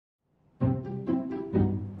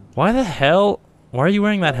Why the hell? Why are you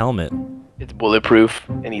wearing that helmet? It's bulletproof,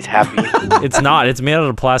 and he's happy. It's not. It's made out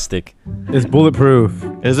of plastic. It's bulletproof.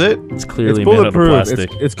 Is it? It's clearly made out of plastic.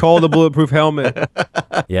 It's called a bulletproof helmet.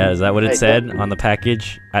 Yeah, is that what it said on the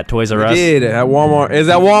package at Toys R Us? It did at Walmart. It's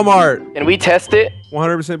at Walmart. And we test it.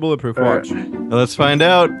 100% bulletproof. Watch. Let's find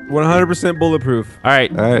out. 100% bulletproof. All right.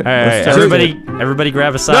 All right. Everybody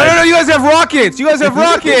grab a side. No, you guys have rockets. You guys have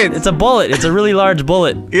rockets. It's a bullet. It's a really large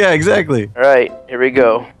bullet. Yeah, exactly. All right, here we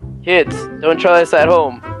go. Kids, don't try this at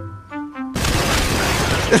home.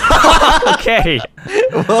 Okay.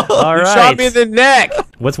 All right. Shot me in the neck.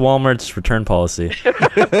 What's Walmart's return policy?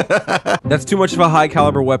 That's too much of a high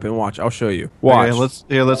caliber weapon. Watch, I'll show you. Watch.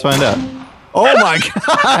 Okay, let's find out. Oh my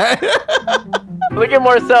god! Look at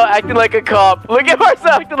Marcel acting like a cop. Look at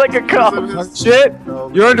Marcel acting like a cop. Shit,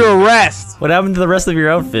 you're under arrest. What happened to the rest of your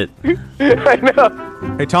outfit? I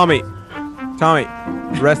know. Hey, Tommy,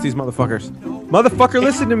 arrest these motherfuckers. Motherfucker,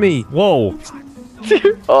 listen to me. Whoa.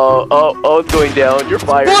 Oh, it's going down. You're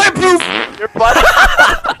fired. Bulletproof. You're fired.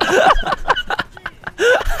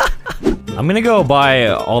 I'm gonna go buy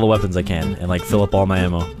all the weapons I can and like fill up all my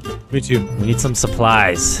ammo. Me too. We need some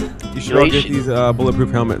supplies. You should all get these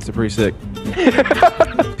bulletproof helmets. They're pretty sick.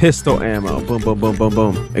 Pistol ammo. Boom, boom, boom, boom,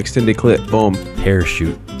 boom. Extended clip. Boom.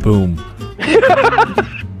 Parachute. Boom.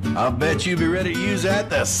 I'll bet you'll be ready to use that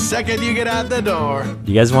the second you get out the door.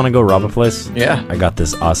 You guys want to go rob a place? Yeah. I got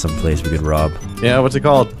this awesome place we could rob. Yeah, what's it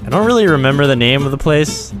called? I don't really remember the name of the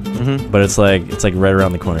place, but it's like right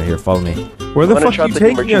around the corner. Here, follow me. Where the fuck are you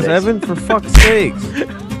taking us, Evan? For fuck's sakes.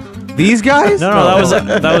 These guys? No,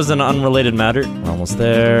 that was an unrelated matter. We're almost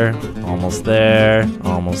there. Almost there.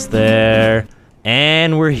 Almost there.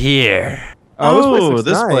 And we're here. Oh,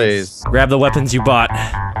 this place. Grab the weapons you bought.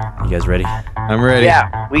 You guys ready? I'm ready.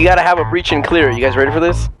 Yeah, we gotta have a breach and clear. You guys ready for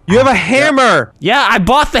this? You have a hammer. Yeah, I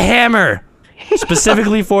bought the hammer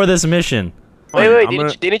specifically for this mission. Wait,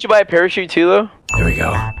 didn't you buy a parachute too, though? Here we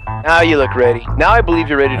go. Now you look ready. Now I believe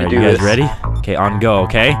you're ready to do this. You guys this. ready? Okay, on go,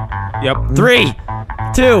 okay? Yep. 3,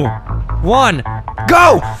 2, 1,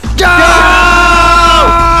 go! Go!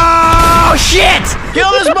 Oh, shit!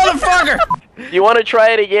 Kill this motherfucker! You want to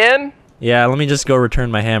try it again? Yeah, let me just go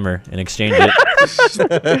return my hammer and exchange it.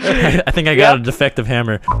 I think I got a defective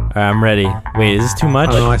hammer. Alright, I'm ready. Wait, is this too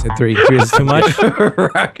much? Oh, no, I said 3. Is this too much?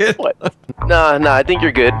 Rocket. What? Nah, I think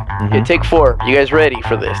you're good. Okay, take 4. You guys ready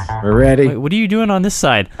for this? We're ready. Wait, what are you doing on this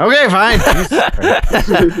side? Okay, fine.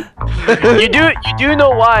 You do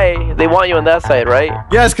know why they want you on that side, right?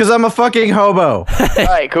 Yes, because I'm a fucking hobo.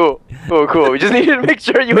 Alright, cool. We just needed to make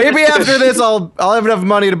sure you Maybe after this, I'll have enough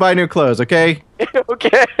money to buy new clothes, okay?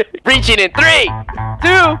 Okay. Reaching in 3, 2,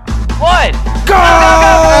 1. Go!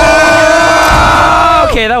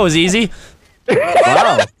 Okay, that was easy.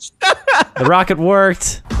 Wow. The rocket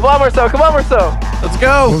worked. Come on, Marcel. Let's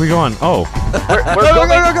go. Where are we going? Oh. We're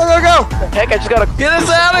Go. Heck, I just gotta Get us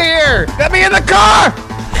out of here. Let me in the car.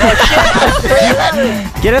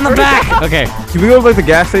 Get in the back. Okay. Can we go to like the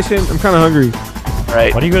gas station? I'm kind of hungry.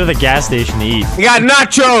 Right. Why do you go to the gas station to eat? We got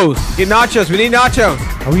nachos. Get nachos. We need nachos.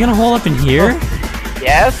 Are we gonna hole up in here?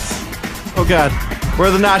 Yes. Oh god. Where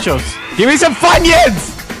are the nachos? Give me some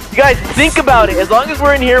Funyuns. You guys, think about it. As long as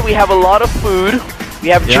we're in here, we have a lot of food. We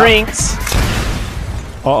have drinks.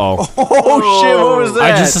 Uh-oh. Oh shit, what was that?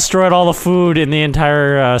 I just destroyed all the food in the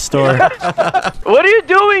entire store. What are you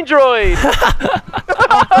doing, droid?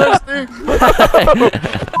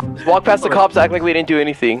 Just walk past the cops, act like we didn't do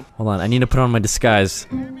anything. Hold on, I need to put on my disguise.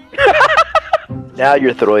 Now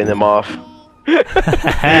you're throwing them off.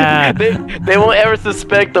 They won't ever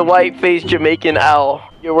suspect the white-faced Jamaican owl.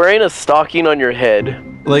 You're wearing a stocking on your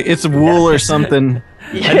head. Like it's wool or something.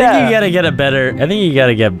 Yeah. I think you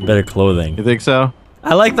gotta get better clothing. You think so?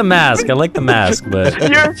 I like the mask, but...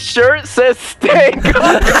 Your shirt says stank.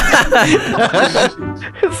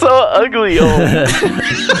 It's so ugly,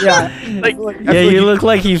 Yeah, you look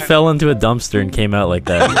like he fell into a dumpster and came out like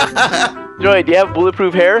that. Droid, do you have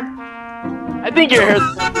bulletproof hair? I think your hair's...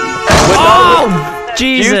 Oh!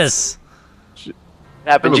 Jesus!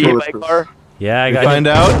 Happened to you by car? Yeah, I got Find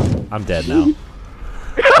out? I'm dead now.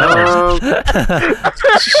 You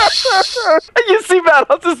see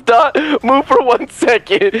Vanoss just move for 1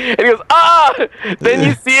 second, and he goes, ah! Then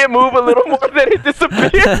you see it move a little more, then it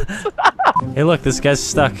disappears. Hey, look, this guy's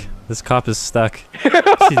stuck. This cop is stuck.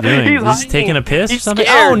 What's he doing? He's taking a piss or He's something?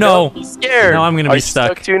 scared. Oh, no! He's scared. No, I'm gonna Are be you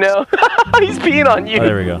stuck. too now? He's peeing on you. Oh,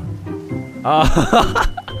 there we go.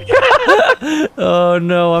 Oh,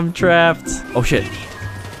 no, I'm trapped. Oh, shit.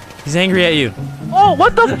 He's angry at you. Oh,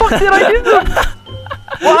 what the fuck did I do?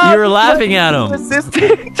 You were laughing at him.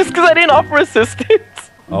 Assistance? Just because I didn't offer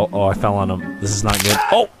assistance. Oh, I fell on him. This is not good.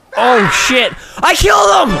 Oh! Oh shit! I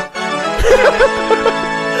killed him!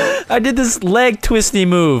 I did this leg twisty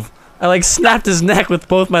move. I like snapped his neck with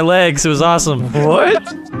both my legs. It was awesome. What?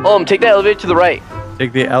 Take that elevator to the right.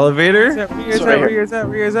 Take the elevator? Where you guys at?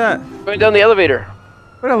 Where you guys at? Going down the elevator.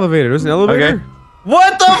 What elevator? There's an elevator? Okay.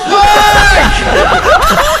 What the fuck?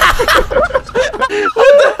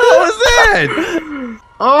 What the hell was that?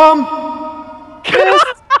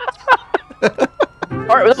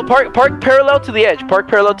 Park parallel to the edge. Park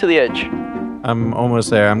parallel to the edge. I'm almost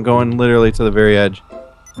there. I'm going literally to the very edge.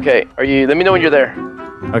 Okay, let me know when you're there.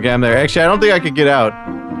 Okay, I'm there. Actually, I don't think I could get out.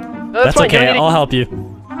 No, That's fine. okay. I'll help you.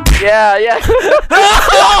 Yeah.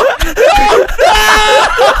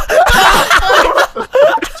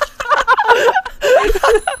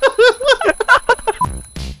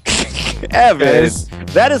 Evan,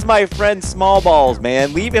 that is my friend Small Balls,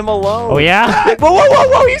 man. Leave him alone. Oh yeah?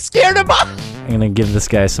 Whoa! You scared him up. I'm gonna give this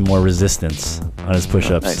guy some more resistance on his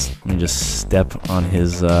push-ups. Nice. Let me just step on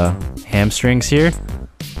his hamstrings here.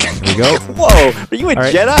 There we go. Whoa! Are you a All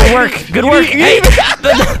right. Jedi? Good work. Hey.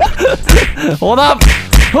 Hold up.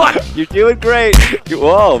 You're doing great.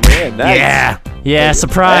 Whoa, man. Nice. Yeah.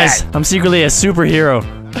 Surprise. I'm secretly a superhero.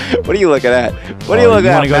 What are you looking at? What are you looking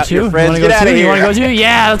at? You wanna go too? Your friends? You wanna Get go out of too? here. You wanna go too?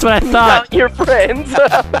 Yeah, that's what I thought. Not your friends.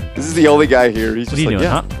 This is the only guy here. He's What just are you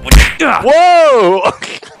like, doing, yeah. huh? Whoa!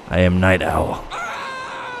 I am Night Owl.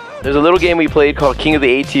 There's a little game we played called King of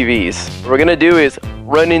the ATVs. What we're gonna do is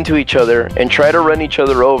run into each other and try to run each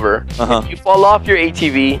other over. If you fall off your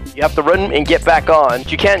ATV, you have to run and get back on.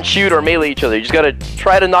 You can't shoot or melee each other. You just gotta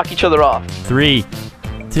try to knock each other off. 3,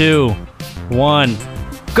 2, 1,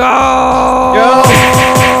 go!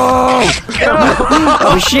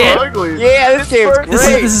 Oh shit! Yeah, this game's great.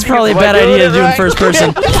 This is probably a bad idea to do in first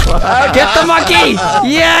person. Get the monkey!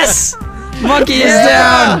 Yes! Monkey is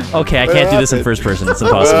down! Okay, I can't do this in first person. It's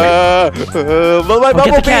impossible. Get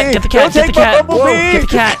the cat! Get the cat! Get the cat! Get the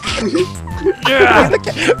cat!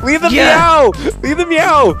 Leave the Yeah. meow! Leave the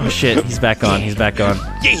meow! Oh shit! He's back on. He's back on.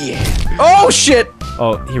 Yeah! Oh shit!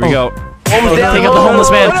 Oh, here we go. Almost down. Take out the homeless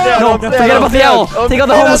man. No, Almost forget down. about the owl. Take out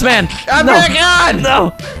the homeless man. I'm No. back on!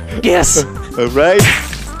 No. Yes. Alright.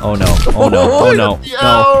 Oh no. Oh no. Oh no.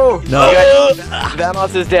 No. No.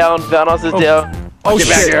 Vanoss is down. Vanoss is down. Oh Get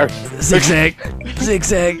back here! Zigzag.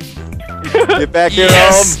 Zigzag. Get back here,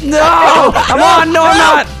 Yes. home! No. I'm on. No, I'm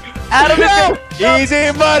not. Adam,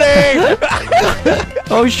 Easy money!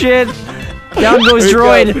 Oh shit. Down goes Here you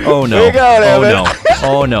droid. go. Oh no. Here you go, Oh Evan. no.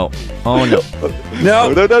 Oh no. Oh no. No!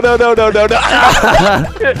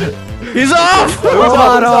 He's off! Hold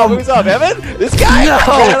on, home. Who's up, Evan? This guy? No.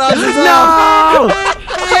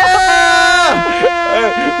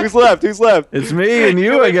 Who's left? Who's left? It's me and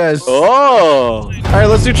you, I guess. Oh! Alright,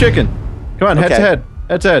 let's do chicken. Come on, head to Okay. head.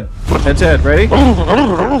 Head to head. Head to head. Ready?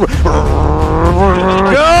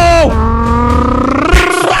 Go!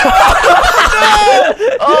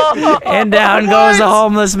 And down goes the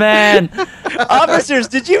homeless man. Officers,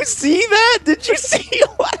 did you see that? Did you see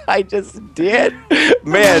what I just did?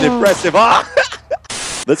 Man, impressive. Ah!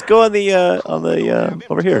 Let's go on the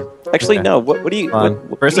over here. Actually, Okay. no. What do you? Come on.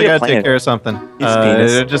 what First, do I you gotta plan? take care of something. His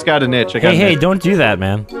penis. I just got an itch. I got Hey, an hey, itch. don't do that,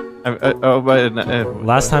 man. Last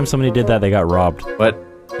Last time somebody did that, they got robbed. What?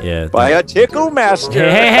 Yeah. By a tickle master.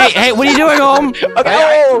 Hey, what are you doing, home?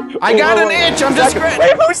 Okay. I got an itch. I'm just.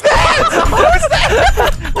 Wait, who's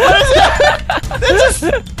that?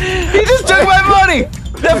 He just took my money.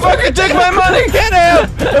 That fucker took my money. Get him!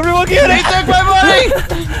 Everyone get He him! took my money.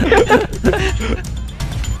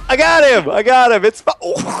 I got him! It's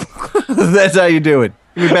That's how you do it.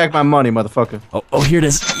 Give me back my money, motherfucker. Oh, here it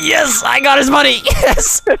is. Yes, I got his money.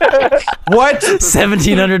 Yes. What?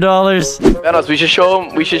 $1,700. Vanoss, we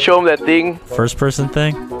should show him that thing. First person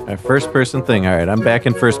thing. Our first person thing. All right, I'm back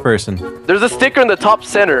in first person. There's a sticker in the top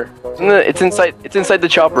center. It's inside the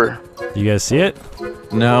chopper. You guys see it?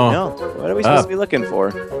 No, No. What are we supposed to be looking for?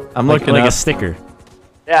 I'm Like looking a up. sticker.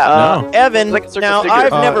 Yeah. No. Evan, Like a circus now sticker.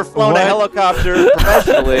 I've never flown what? a helicopter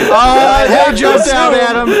professionally. Oh, they jumped out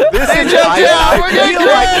at him. They jumped out. We're gonna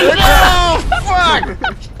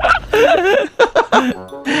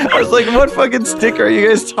I was like, what fucking sticker are you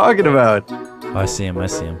guys talking about? Oh, I see him.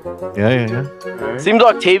 Yeah. Seems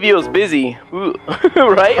Octavio's busy. Who,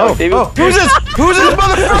 right? Octavio. Who's this? Who's this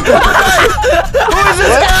motherfucker? Who is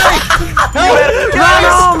this guy? Help! Run,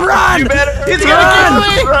 home, run! You better. He's gonna kill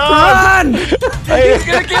me! Run! He's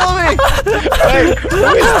gonna kill me! Hey,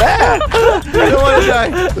 who is that? I don't want to die.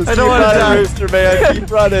 I don't want to die. Rooster, man. Keep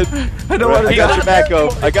running. I don't want I to got die. your back,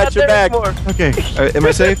 Hope. I got your back. Okay. Am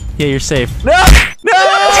I safe? Yeah, you're safe. No! No!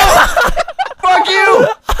 Fuck you!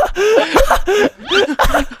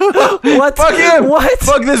 What? Fuck him! What?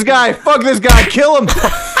 Fuck this guy! Fuck this guy! Kill him!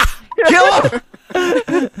 Kill him!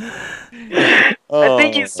 I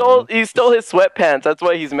think he stole his sweatpants. That's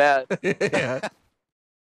why he's mad.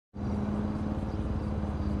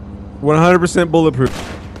 100%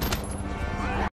 bulletproof.